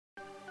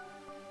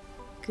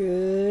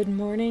Good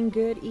morning,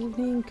 good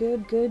evening,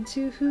 good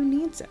to who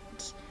needs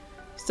it.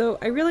 So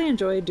I really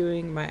enjoyed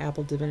doing my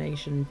apple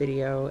divination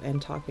video and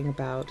talking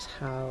about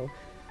how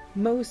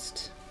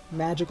most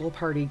magical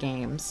party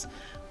games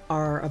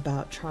are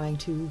about trying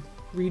to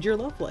read your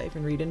love life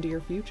and read into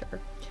your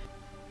future.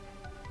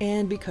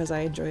 And because I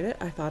enjoyed it,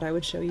 I thought I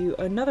would show you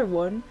another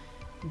one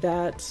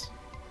that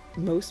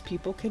most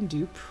people can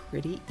do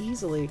pretty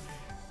easily.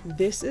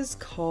 This is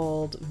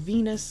called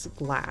Venus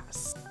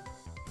Glass,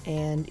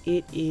 and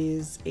it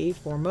is a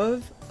form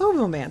of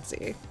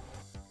ovomancy.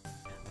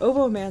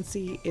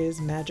 Ovomancy is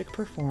magic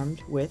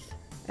performed with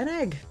an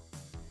egg.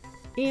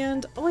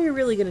 And all you're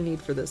really going to need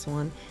for this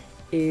one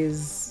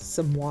is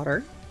some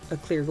water, a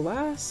clear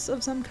glass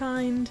of some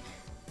kind,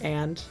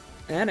 and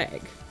an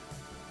egg.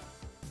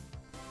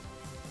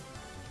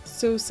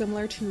 So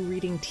similar to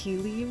reading tea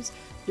leaves,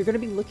 you're going to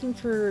be looking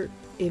for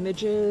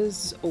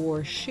images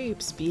or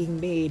shapes being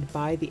made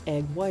by the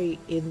egg white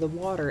in the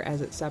water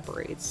as it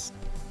separates.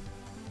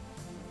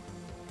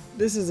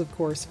 This is of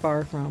course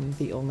far from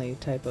the only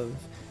type of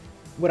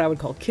what I would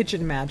call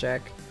kitchen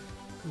magic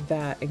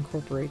that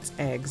incorporates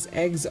eggs.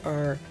 Eggs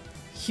are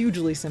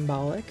hugely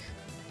symbolic.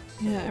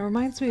 Yeah, it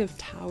reminds me of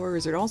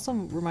towers. It also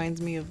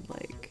reminds me of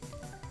like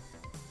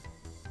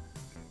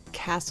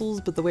castles,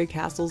 but the way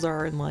castles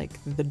are in like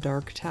the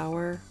Dark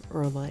Tower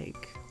or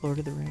like Lord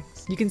of the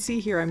Rings. You can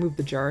see here I moved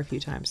the jar a few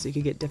times so you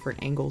could get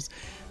different angles,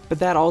 but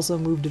that also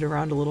moved it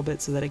around a little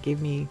bit so that it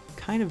gave me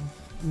kind of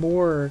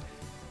more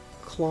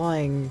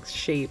clawing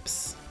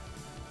shapes.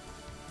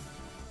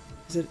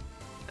 Is it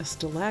a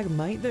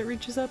stalagmite that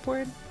reaches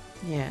upward?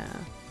 Yeah,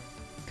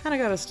 kind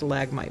of got a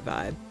stalagmite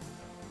vibe.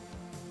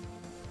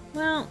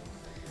 Well,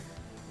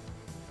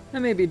 I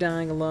may be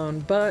dying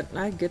alone, but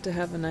I get to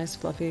have a nice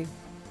fluffy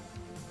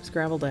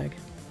scrambled egg.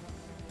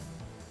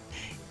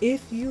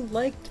 If you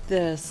liked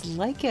this,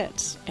 like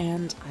it,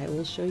 and I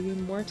will show you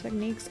more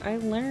techniques I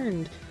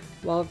learned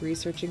while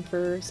researching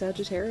for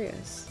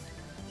Sagittarius.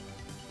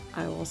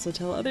 I will also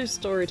tell other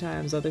story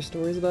times, other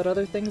stories about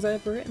other things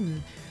I've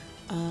written.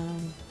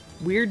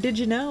 Weird did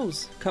you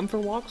knows. Come for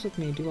walks with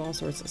me, do all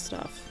sorts of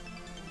stuff.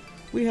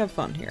 We have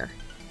fun here.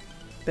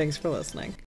 Thanks for listening.